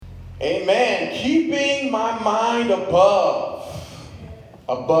Amen. Keeping my mind above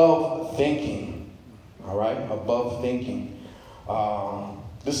thinking. All right, above thinking.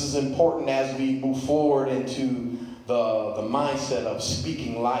 This is important as we move forward into the mindset of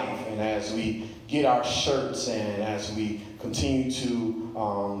speaking life, and as we get our shirts, and as we continue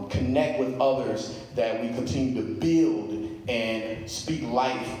to connect with others, that we continue to build and speak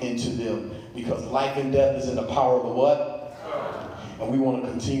life into them, because life and death is in the power of the what? And we want to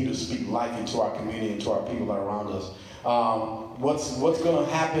continue to speak life into our community and to our people that are around us. What's going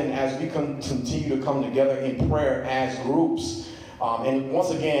to happen as we continue to come together in prayer as groups? And once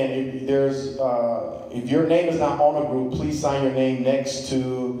again, if your name is not on a group, please sign your name next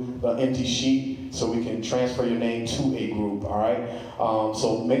to the empty sheet so we can transfer your name to a group, all right?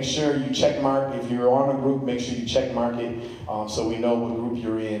 So make sure you check mark. If you're on a group, make sure you check mark it so we know what group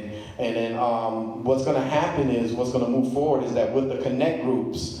you're in. And then what's going to happen is, what's going to move forward is that with the connect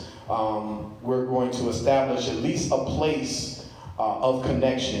groups, we're going to establish at least a place of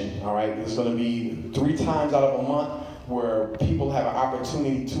connection, all right? It's going to be 3 times out of a month where people have an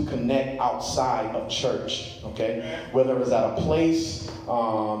opportunity to connect outside of church, okay? Whether it's at a place,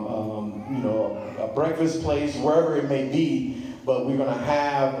 a breakfast place, wherever it may be, but we're going to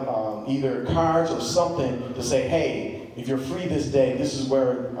have either cards or something to say, hey, if you're free this day, this is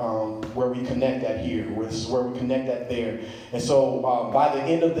where we connect at here, this is where we connect at there. And so by the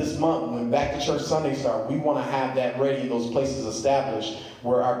end of this month, when Back to Church Sunday start, we want to have that ready, those places established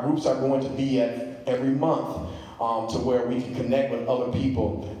where our groups are going to be at every month. To where we can connect with other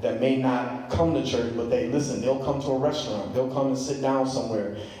people that may not come to church, but they'll come to a restaurant, they'll come and sit down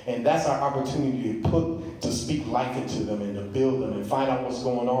somewhere. And that's our opportunity to speak life into them and to build them and find out what's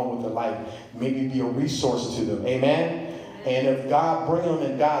going on with their life. Maybe be a resource to them. Amen? And if God bring them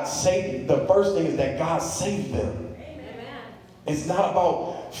and God save them, the first thing is that God saved them. Amen. It's not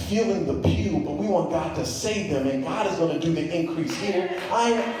about filling the pew, but we want God to save them, and God is going to do the increase here.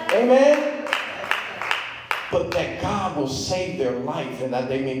 Amen? But that God will save their life and that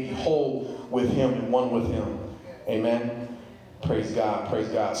they may be whole with Him and one with Him. Amen? Praise God, praise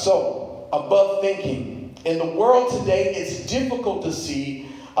God. So, above thinking. In the world today, it's difficult to see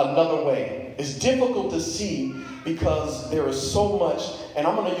another way. It's difficult to see because there is so much, and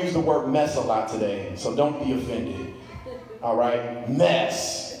I'm going to use the word mess a lot today, so don't be offended. All right?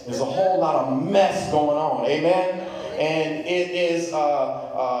 Mess. There's a whole lot of mess going on. Amen? And it is,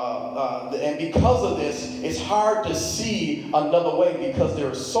 and because of this, it's hard to see another way because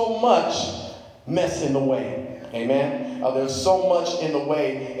there's so much mess in the way. Amen. There's so much in the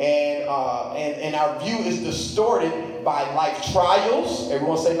way, and our view is distorted by life trials.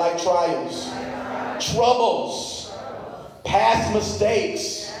 Everyone say life trials, troubles, past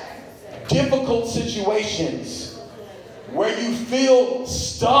mistakes, difficult situations, where you feel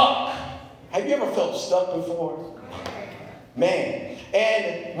stuck. Have you ever felt stuck before? Man,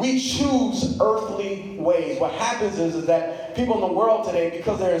 and we choose earthly ways. What happens is that people in the world today,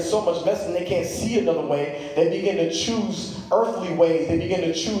 because they're in so much mess and they can't see another way, they begin to choose earthly ways. They begin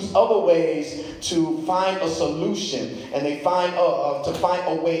to choose other ways to find a solution, and they find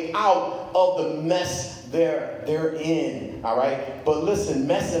a way out of the mess they're in. All right, but listen,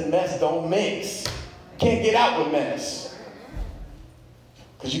 mess and mess don't mix. Can't get out with mess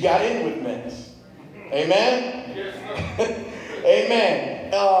because you got in with mess. Amen?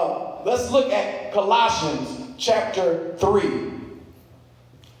 Amen. Let's look at Colossians chapter 3.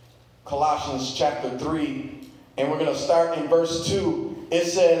 Colossians chapter 3. And we're going to start in verse 2. It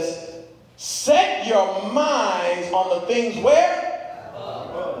says, set your minds on the things where?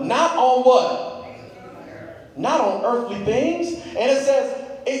 Not on what? Not on earthly things. And it says,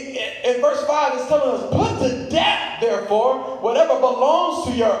 in verse 5, it's telling us, put to death, therefore, whatever belongs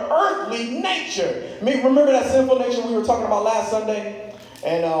to your earthly nature. Remember that sinful nature we were talking about last Sunday?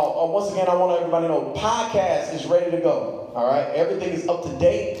 And once again, I want everybody to know, podcast is ready to go. All right? Everything is up to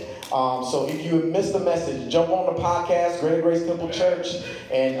date. So if you missed the message, jump on the podcast, Greater Grace Temple Church,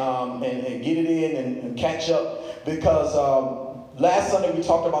 and get it in and catch up. Because last Sunday we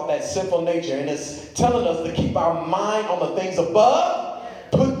talked about that sinful nature, and it's telling us to keep our mind on the things above.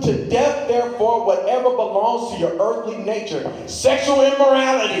 Put to death, therefore, whatever belongs to your earthly nature. Sexual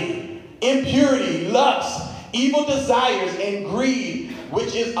immorality, impurity, lust, evil desires, and greed,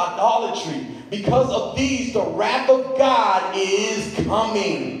 which is idolatry. Because of these, the wrath of God is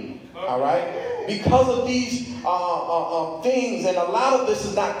coming. All right? Because of these things, and a lot of this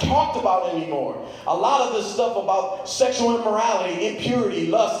is not talked about anymore. A lot of this stuff about sexual immorality, impurity,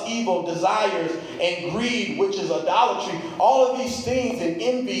 lust, evil, desires, and greed, which is idolatry, all of these things, and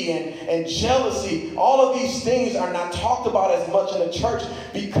envy and jealousy, all of these things are not talked about as much in the church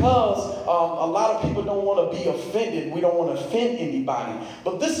because a lot of people don't want to be offended. We don't want to offend anybody.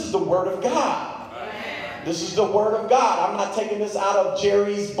 But this is the Word of God. This is the Word of God. I'm not taking this out of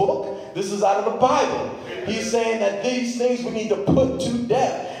Jerry's book. This is out of the Bible. He's saying that these things we need to put to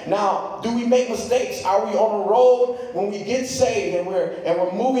death. Now, do we make mistakes? Are we on a road when we get saved and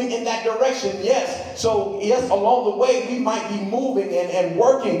we're moving in that direction? Yes. So, yes, along the way we might be moving and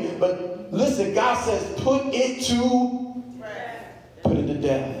working. But listen, God says put it to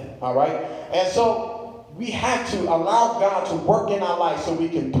death. All right? And so we have to allow God to work in our life so we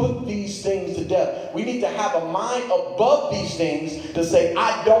can put these things to death. We need to have a mind above these things to say,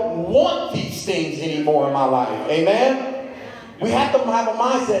 I don't want these things anymore in my life. Amen? We have to have a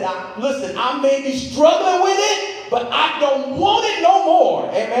mindset. Listen, I may be struggling with it, but I don't want it no more.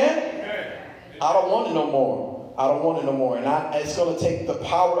 Amen? I don't want it no more. I don't want it no more. And it's going to take the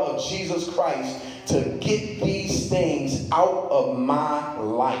power of Jesus Christ to get these things out of my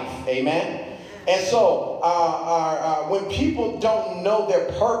life. Amen? And so, when people don't know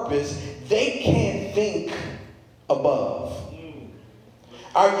their purpose, they can't think above.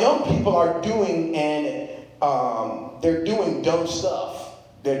 Our young people are doing, they're doing dumb stuff.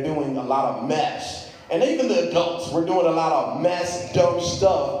 They're doing a lot of mess. And even the adults, we're doing a lot of mess, dumb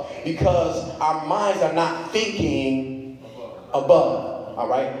stuff, because our minds are not thinking above. All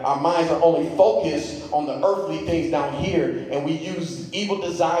right? Our minds are only focused on the earthly things down here, and we use evil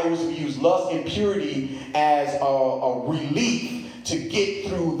desires, we use lust and purity as a relief to get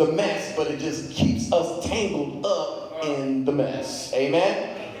through the mess, but it just keeps us tangled up in the mess.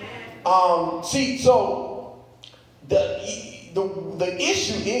 Amen? So the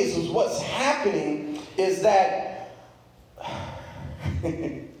issue is what's happening is that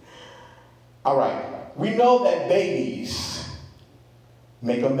all right, we know that babies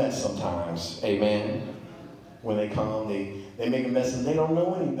make a mess sometimes. Amen. When they come, they make a mess and they don't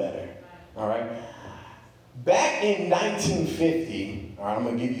know any better. All right. Back in 1950, all right, I'm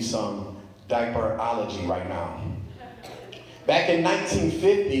going to give you some diaperology right now. Back in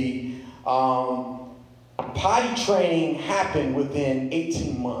 1950, potty training happened within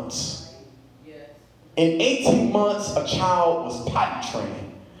 18 months. In 18 months, a child was potty trained.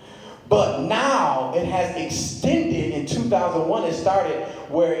 But now it has extended. In 2001, it started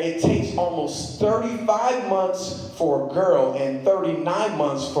where it takes almost 35 months for a girl and 39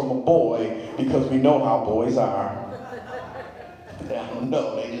 months from a boy, because we know how boys are. I don't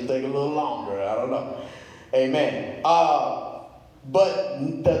know. They just take a little longer. I don't know. Amen. But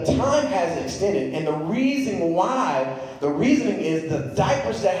the time has extended. And the reasoning is the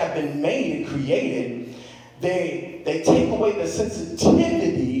diapers that have been made and created, they take away the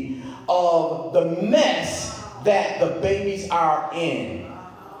sensitivity of the mess that the babies are in.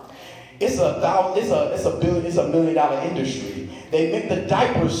 It's a $1 million industry. They make the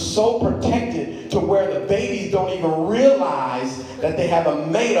diapers so protected to where the babies don't even realize that they have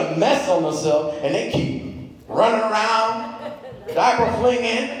made a mess on themselves, and they keep running around, diaper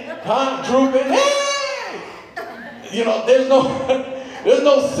flinging, drooping. Hey! You know, there's no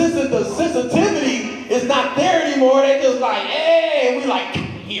sensitivity is not there anymore. They just like, hey, we like,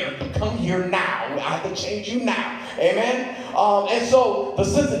 come here now. I have to change you now. Amen. And so the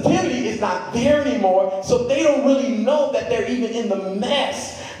sensitivity is not there anymore. So they don't really know that they're even in the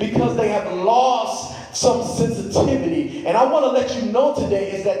mess because they have lost some sensitivity. And I want to let you know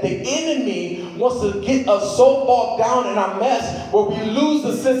today is that the enemy wants to get us so bogged down in our mess where we lose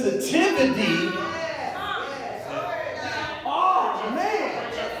the sensitivity.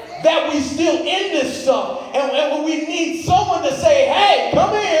 That we still in this stuff. And we need someone to say, hey, come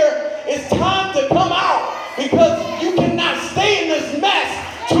here. It's time to come out. Because you cannot stay in this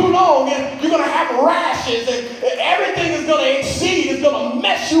mess too long. And you're going to have rashes. And everything is going to exceed. It's going to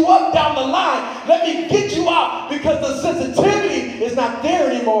mess you up down the line. Let me get you out. Because the sensitivity is not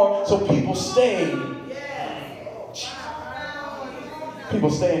there anymore. So people stay. People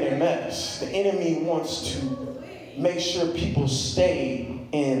stay in their mess. The enemy wants to make sure people stay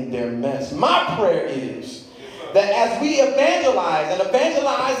in their mess. My prayer is that as we evangelize, and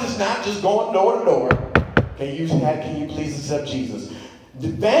evangelize is not just going door to door. Can you please accept Jesus?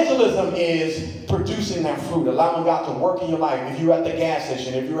 Evangelism is producing that fruit, allowing God to work in your life. If you're at the gas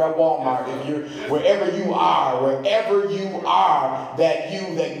station, if you're at Walmart, if you're wherever you are, that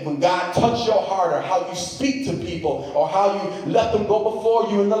when God touched your heart, or how you speak to people, or how you let them go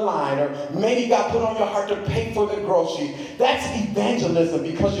before you in the line, or maybe God put on your heart to pay for the groceries. That's evangelism,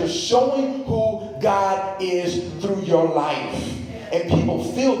 because you're showing who God is through your life. And people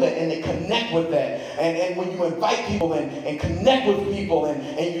feel that and they connect with that. And when you invite people and connect with people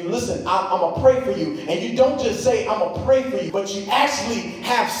and you listen, I'm going to pray for you. And you don't just say, I'm going to pray for you, but you actually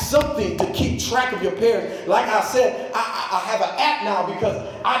have something to keep track of your prayers. Like I said, I have an app now because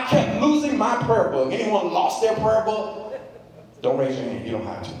I kept losing my prayer book. Anyone lost their prayer book? Don't raise your hand. You don't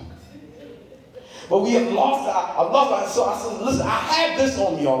have to. But we have lost it. So I said, listen, I have this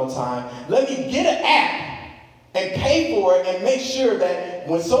on me all the time. Let me get an app and pay for it and make sure that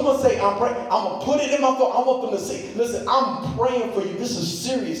when someone say I'm praying, I'm going to put it in my phone. I want them to say, listen, I'm praying for you. This is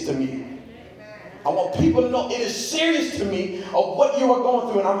serious to me. I want people to know it is serious to me of what you are going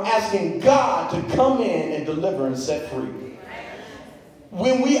through. And I'm asking God to come in and deliver and set free.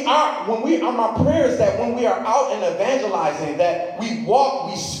 My prayer is that when we are out and evangelizing, that we walk,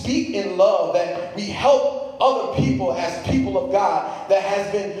 we speak in love, that we help other people as people of God, that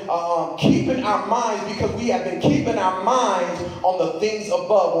has been keeping our minds, because we have been keeping our minds on the things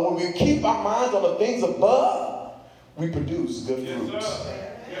above. And when we keep our minds on the things above, we produce good fruit.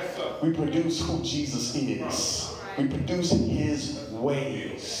 Yes, sir. We produce who Jesus is. We produce his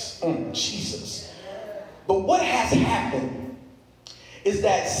ways. Jesus. But what has happened is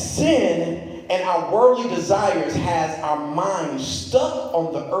that sin and our worldly desires has our minds stuck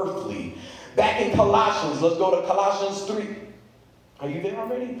on the earthly. Back in Colossians, let's go to Colossians 3. Are you there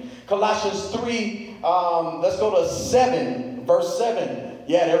already? Colossians 3, let's go to 7, verse 7.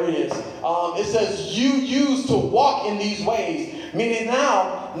 Yeah, there it is. It says, you used to walk in these ways. Meaning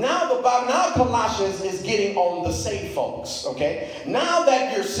now Colossians is getting on the saved folks, okay? Now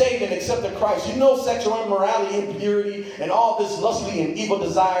that you're saved and accepted Christ, you know sexual immorality, impurity, and all this lustly and evil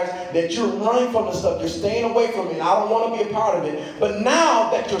desires, that you're running from the stuff. You're staying away from it. I don't want to be a part of it. But now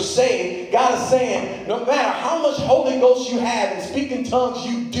that you're saved, God is saying, no matter how much Holy Ghost you have and speak in tongues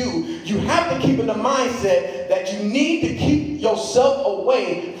you do, you have to keep in the mindset that you need to keep yourself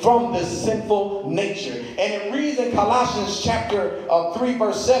away from this sinful nature. And it reads in Colossians chapter 3,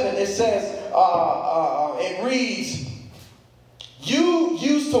 verse 7, it says, it reads, you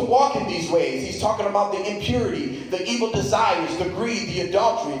used to walk in these ways. He's talking about the impurity, the evil desires, the greed, the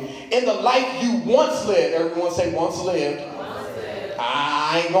adultery, in the life you once lived. Everyone say once lived.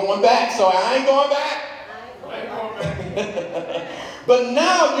 I ain't going back, so I ain't going back. But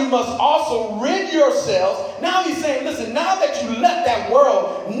now you must also rid yourselves. Now he's saying, listen, now that you left that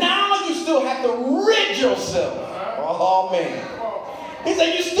world, now you still have to rid yourself. Oh, man. He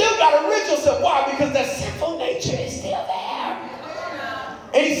said, you still got to rid yourself. Why? Because that sinful nature is still there.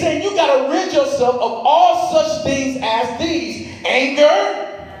 And he's saying, you got to rid yourself of all such things as these: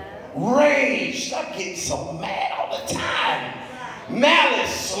 anger, rage. Stop getting so mad all the time.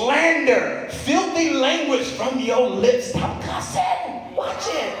 Malice, slander, filthy language from your lips. Stop cussing. Watch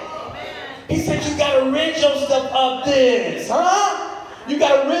it. He said you got to rid yourself of this. You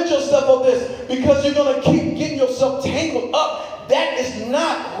got to rid yourself of this, because you're going to keep getting yourself tangled up. That is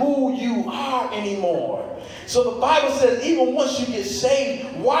not who you are anymore. So the Bible says even once you get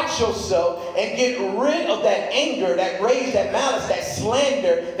saved, watch yourself and get rid of that anger, that rage, that malice, that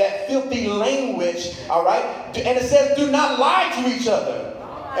slander, that filthy language, all right? And it says do not lie to each other.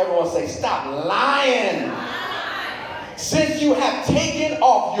 Everyone say stop lying. Since you have taken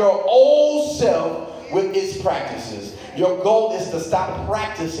off your old self with its practices. Your goal is to stop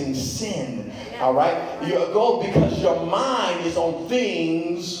practicing sin, all right? Your goal, because your mind is on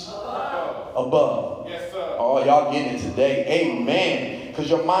things above. Yes, sir. Oh, y'all getting it today. Amen. Because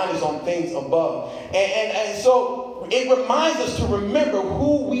your mind is on things above. And so it reminds us to remember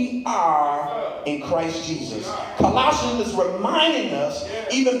who we are in Christ Jesus. Colossians is reminding us,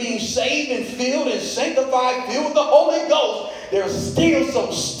 even being saved and filled and sanctified, filled with the Holy Ghost, there's still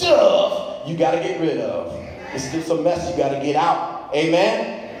some stuff you got to get rid of. There's still some mess you got to get out.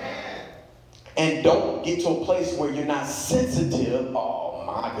 Amen? And don't get to a place where you're not sensitive. Oh,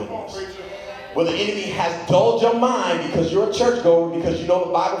 my goodness. Where the enemy has dulled your mind because you're a churchgoer, because you know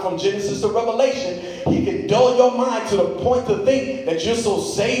the Bible from Genesis to Revelation. He can dull your mind to the point to think that you're so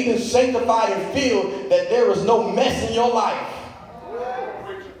saved and sanctified and filled that there is no mess in your life.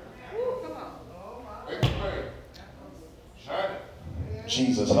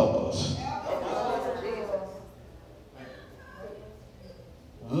 Jesus, help us.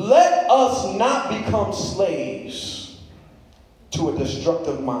 Let us not become slaves to to a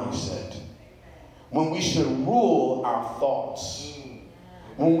destructive mindset, when we should rule our thoughts,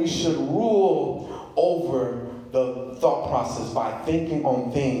 when we should rule over the thought process by thinking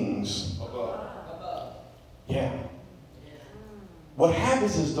on things. Yeah. What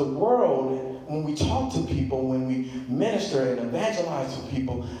happens is the world, when we talk to people, when we minister and evangelize to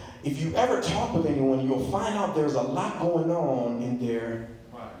people, if you ever talk with anyone, you'll find out there's a lot going on in there.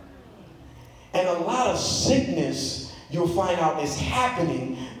 And a lot of sickness, you'll find out, is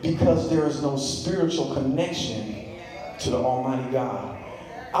happening because there is no spiritual connection to the Almighty God.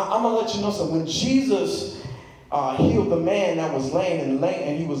 I'm going to let you know something. When Jesus healed the man that was laying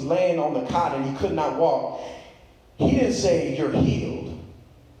and he was laying on the cot and he could not walk, he didn't say, "You're healed."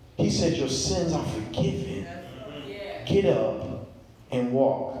 He said, "Your sins are forgiven. Get up and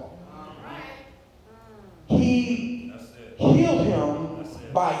walk." He healed him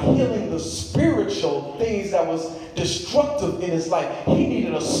by healing the spiritual things that was destructive in his life. He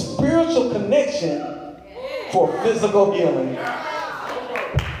needed a spiritual connection for physical healing.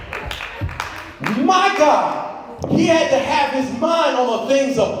 My God, he had to have his mind on the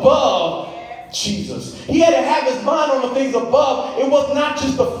things above Jesus. He had to have his mind on the things above. It was not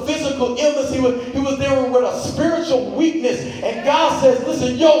just a physical illness. He was dealing with a spiritual weakness. And God says,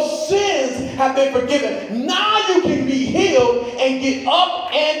 listen, your sins have been forgiven. Now you can be healed and get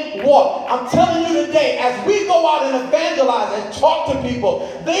up and walk. I'm telling you today, as we go out and evangelize and talk to people,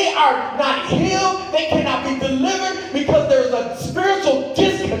 they are not healed. They cannot be delivered because there's a spiritual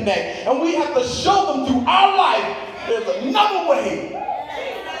disconnect. And we have to show them through our life there's another way.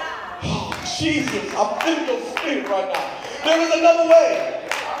 Jesus, I feel your spirit right now. There is another way.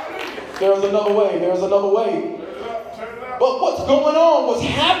 There is another way. There is another way. But what's going on, what's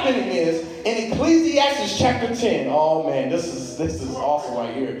happening is, in Ecclesiastes chapter 10, oh man, this is awesome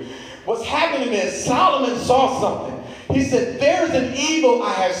right here. What's happening is Solomon saw something. He said, "There's an evil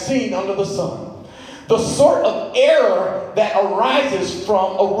I have seen under the sun. The sort of error that arises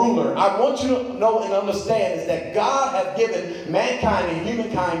from a ruler." I want you to know and understand is that God has given mankind and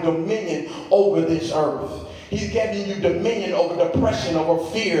humankind dominion over this earth. He's giving you dominion over depression, over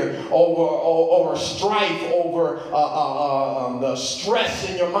fear, over strife, over the stress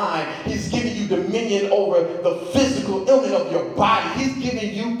in your mind. He's giving you dominion over the physical ailment of your body. He's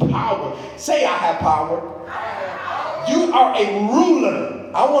giving you power. Say, "I have power." You are a ruler.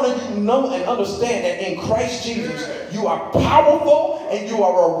 I want you to know and understand that in Christ Jesus, you are powerful and you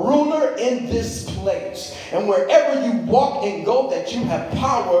are a ruler in this place. And wherever you walk and go, that you have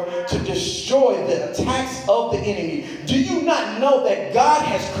power to destroy the attacks of the enemy. Do you not know that God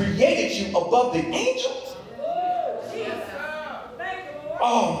has created you above the angels?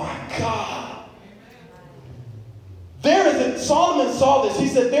 Oh my God. Solomon saw this. He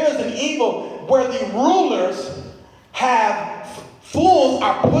said there is an evil where the rulers fools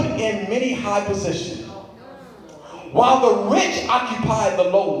are put in many high positions, while the rich occupy the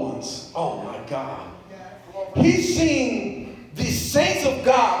low ones. Oh my God. He's seeing the saints of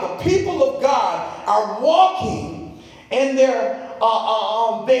God, the people of God, are walking and they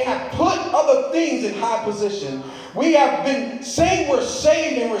have put other things in high position. We have been saying we're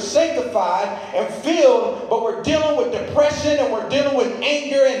saved and we're sanctified and filled, but we're dealing with depression and we're dealing with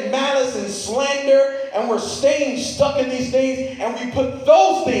anger and malice and slander, and we're staying stuck in these things, and we put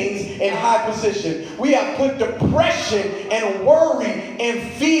those things in high position. We have put depression and worry and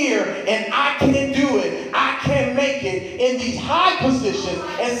fear and I can't do it, I can't make it in these high positions.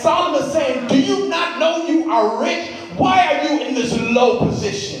 And Solomon's saying, do you not know you are rich? Why are you in this low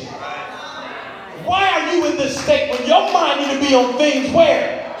position? Why are you in this state when your mind needs to be on things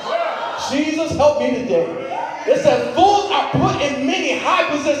where? Jesus, help me today. It says, fools are put in many high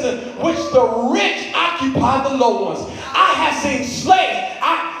positions, which the rich occupy the low ones. I have seen slaves.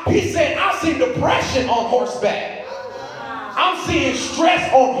 He said, I've seen depression on horseback. I'm seeing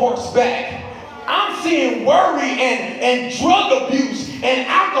stress on horseback. I'm seeing worry and drug abuse and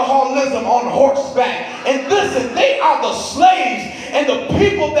alcoholism on horseback. And listen, they are the slaves, and the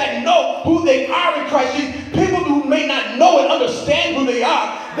people that know who they are in Christ Jesus, people who may not know and understand who they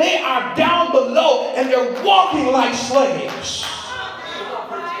are down below and they're walking like slaves.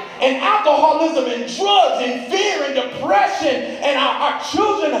 And alcoholism and drugs and fear and depression, and our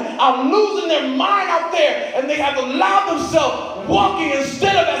children are losing their mind out there, and they have allowed themselves walking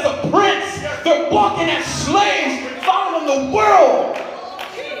instead of as a prince, they're walking as slaves following the world.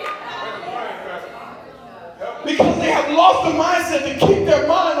 Because they have lost the mindset to keep their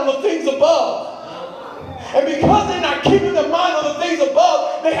mind on the things above. And because they're not keeping their mind on the things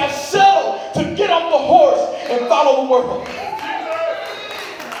above, they have settled to get off the horse and follow the world.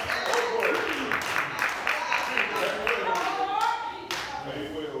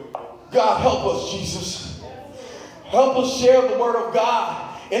 God, help us, Jesus. Help us share the word of God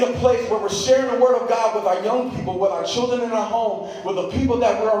in a place where we're sharing the word of God with our young people, with our children in our home, with the people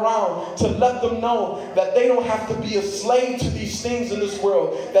that we're around, to let them know that they don't have to be a slave to these things in this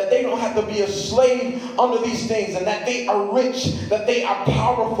world, that they don't have to be a slave under these things, and that they are rich, that they are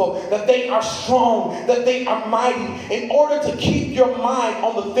powerful, that they are strong, that they are mighty. In order to keep your mind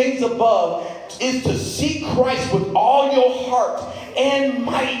on the things above is to seek Christ with all your heart and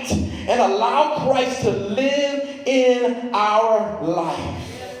might and allow Christ to live in our life.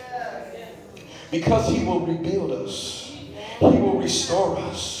 Because he will rebuild us. He will restore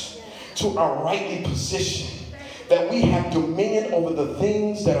us to our rightly position. That we have dominion over the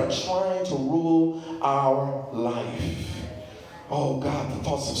things that are trying to rule our life. Oh God, the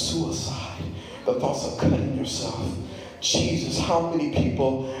thoughts of suicide. The thoughts of cutting yourself. Jesus, how many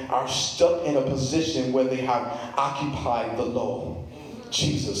people are stuck in a position where they have occupied the low?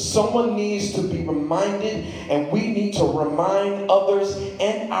 Jesus, someone needs to be reminded, and we need to remind others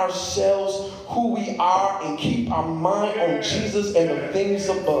and ourselves who we are and keep our mind on Jesus and the things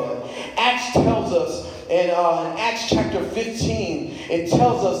above. Acts tells us in Acts chapter 15, it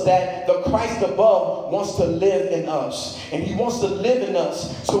tells us that the Christ above wants to live in us. And he wants to live in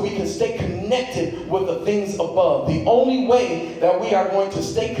us so we can stay connected with the things above. The only way that we are going to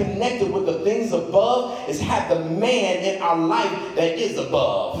stay connected with the things above is have the man in our life that is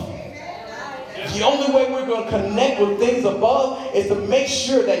above. The only way we're going to connect with things above is to make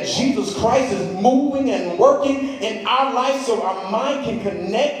sure that Jesus Christ is moving and working in our life so our mind can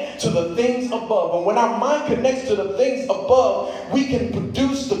connect to the things above. And when our mind connects to the things above, we can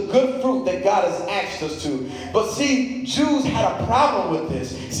produce the good fruit that God has asked us to. But see, Jews had a problem with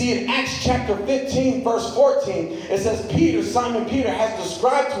this. See, in Acts chapter 15, verse 14, it says, Simon Peter has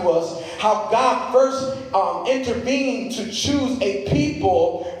described to us how God first intervened to choose a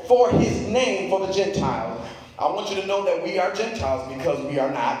people for his name, for the Gentiles. I want you to know that we are Gentiles because we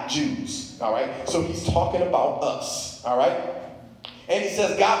are not Jews. All right? So he's talking about us. All right? And he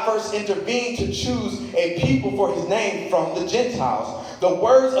says God first intervened to choose a people for his name from the Gentiles. The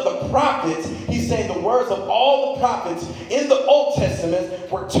words of the prophets, he's saying the words of all the prophets in the Old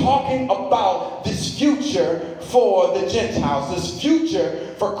Testament were talking about this future for the Gentiles, this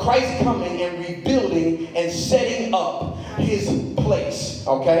future for Christ coming and rebuilding and setting up his place.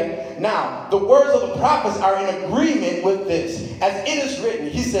 Okay? Now, the words of the prophets are in agreement with this. As it is written,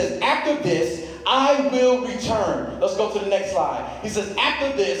 he says, after this, I will return. Let's go to the next slide. He says,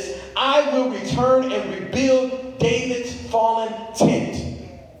 after this, I will return and rebuild David's fallen tent.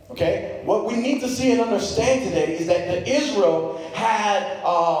 Okay? What we need to see and understand today is that the Israel had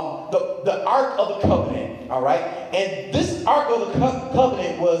the Ark of the Covenant. All right? And this Ark of the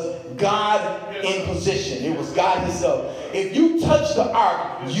Covenant was God in position. It was God himself. If you touch the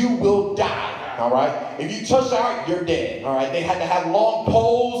Ark, you will die. All right? If you touch the ark, you're dead. All right? They had to have long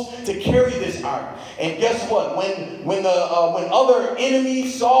poles to carry this ark. And guess what? When other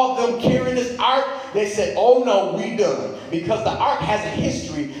enemies saw them carrying this ark, they said, "Oh no, we done." Because the ark has a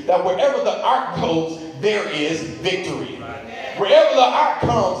history that wherever the ark goes, there is victory. Wherever the ark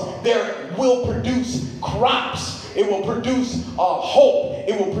comes, there will produce crops. It will produce hope.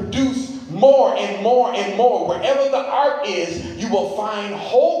 It will produce more and more and more. Wherever the ark is, you will find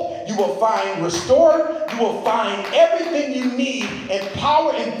hope, you will find restore, you will find everything you need and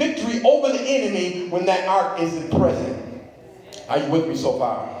power and victory over the enemy when that ark is present. Are you with me so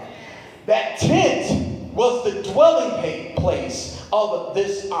far? That tent was the dwelling place of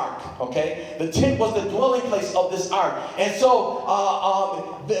this ark, okay? The tent was the dwelling place of this ark. And so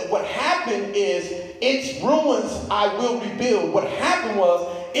what happened is, its ruins I will rebuild. What happened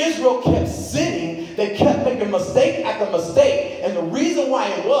was, Israel kept sinning. They kept making mistake after mistake. And the reason why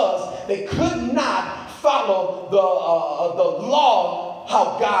it was, they could not follow the law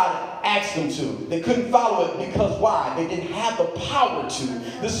how God asked them to. They couldn't follow it because why? They didn't have the power to.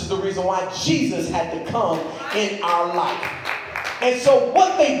 This is the reason why Jesus had to come in our life. And so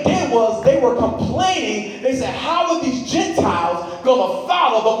what they did was they were complaining. They said, how are these Gentiles going to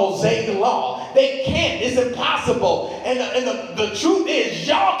follow the Mosaic law? They can't. It's impossible. And the truth is,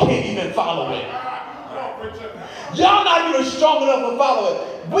 y'all can't even follow it. Y'all not even strong enough to follow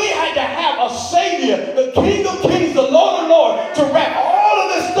it. We had to have a Savior, the King of Kings, the Lord of Lords, to wrap all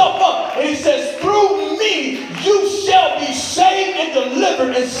of this stuff up. And he says, through me, you shall be saved and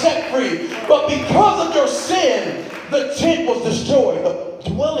delivered and set free. But because of your sin, the tent was destroyed. The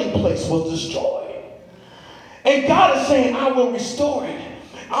dwelling place was destroyed. And God is saying, I will restore it.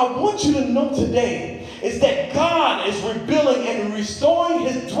 I want you to know today is that God is rebuilding and restoring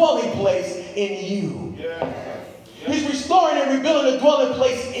his dwelling place in you. Yeah. He's restoring and rebuilding the dwelling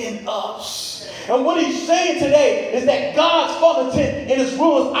place in us. And what he's saying today is that God's fallen tent in his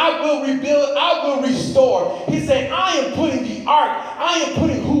ruins, I will rebuild, I will restore. He's saying, I am putting the ark, I am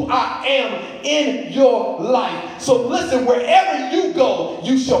putting who I am in your life. So listen, wherever you go,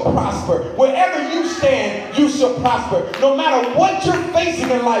 you shall prosper. Wherever you stand, you shall prosper. No matter what you're facing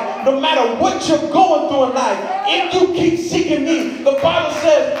in life, no matter what you're going through in life, if you keep seeking me, the Bible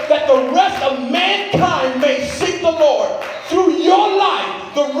says that the rest of mankind may seek the Lord. Through your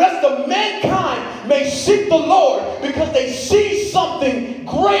life, the rest of mankind may seek the Lord because they see something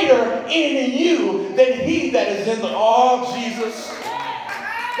greater in you than he that is in the... Oh, Jesus.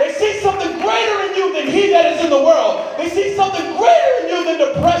 They see something greater in you than he that is in the world. They see something greater in you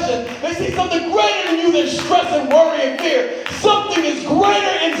than depression. They see something greater in you than stress and worry and fear. Something is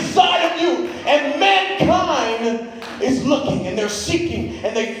greater inside of you. And mankind is looking and they're seeking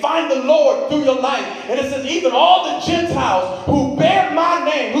and they find the Lord through your life. And it says even all the Gentiles who bear my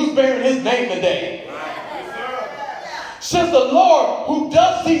name, who's bearing his name today? Says the Lord who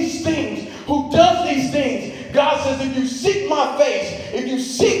does these things, God says, if you seek my face, if you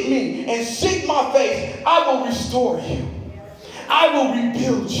seek me and seek my face, I will restore you. I will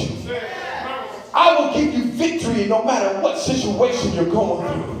rebuild you. I will give you victory no matter what situation you're going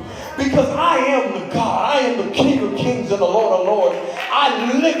through. Because I am the God. I am the King of kings and the Lord of lords.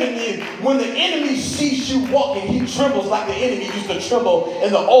 I live in you. When the enemy sees you walking, he trembles like the enemy used to tremble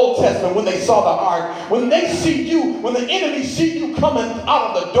in the Old Testament when they saw the ark. When they see you, when the enemy see you coming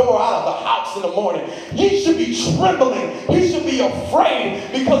out of the door, out of the house in the morning, he should be trembling. He should be afraid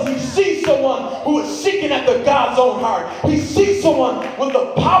because he sees someone who is seeking after God's own heart. He sees someone with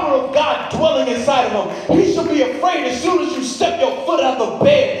the power of God dwelling inside of him. He should be afraid as soon as you step your foot out of the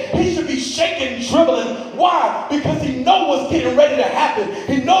bed. He should be shaking and trembling. Why? Because he knows what's getting ready to happen.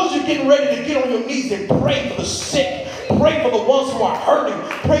 He knows you're getting ready to get on your knees and pray for the sick. Pray for the ones who are hurting.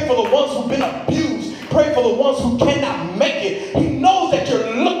 Pray for the ones who've been abused. Pray for the ones who cannot make it. He knows that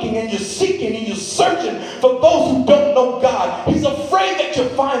you're looking and you're seeking and you're searching for those who don't know God. He's afraid that you'll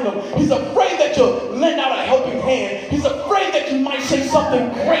find them. He's afraid that you'll lend out a helping hand. He's afraid that you might say something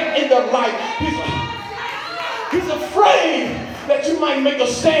great in their life. He's afraid that you might make a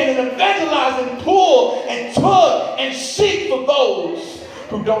stand and evangelize and pull and tug and seek for those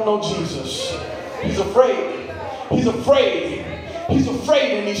who don't know Jesus. He's afraid. He's afraid. He's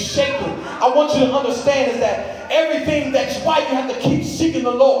afraid and he's shaking. I want you to understand is that everything, that's why you have to keep seeking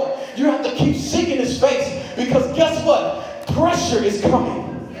the Lord. You have to keep seeking his face because guess what? Pressure is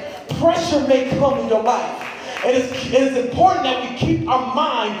coming. Pressure may come in your life. And it's important that we keep our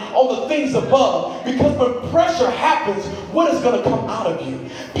mind on the things above because when pressure happens, what is going to come out of you?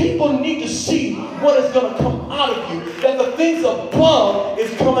 People need to see what is going to come out of you, that the things above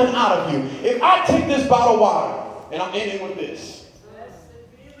is coming out of you. If I take this bottle of water, and I'm ending with this.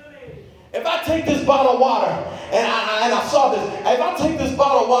 If I take this bottle of water, and I saw this, if I take this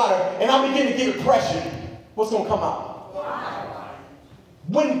bottle of water and I begin to give it pressure, what's going to come out?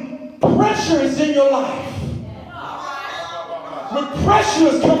 When pressure is in your life, when pressure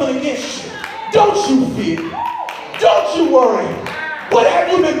is coming against you, don't you fear. Don't you worry. What have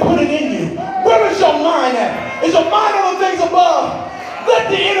you been putting in you? Where is your mind at? Is your mind on the things above?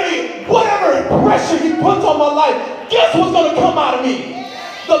 Let the enemy, whatever pressure he puts on my life, guess what's going to come out of me?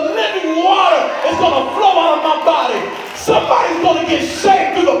 The living water is going to flow out of my body. Somebody's going to get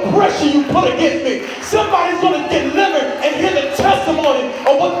saved through the pressure you put against me. Somebody's going to get delivered and hear the testimony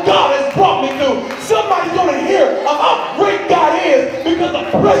of what God has brought me through. Somebody's going to hear of how great God is because the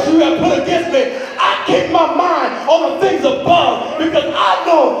pressure you have put against me. I keep my mind on the things above because I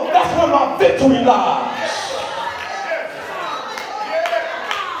know that's where my victory lies.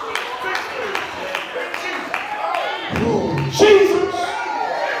 Jesus.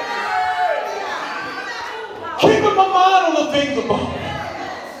 Keeping my mind on the things above.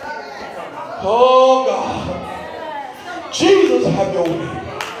 Oh God. Jesus, have your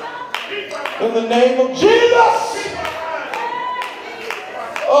way. In the name of Jesus.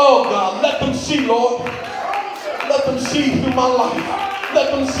 Oh God, let them see, Lord. Let them see through my life.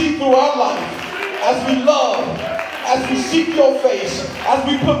 Let them see through our life. As we love, as we seek your face, as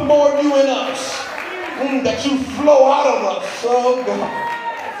we put more of you in us. That you flow out of us, oh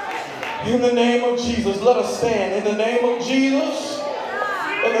God. In the name of Jesus, let us stand. In the name of Jesus.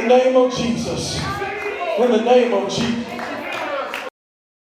 In the name of Jesus. In the name of Jesus.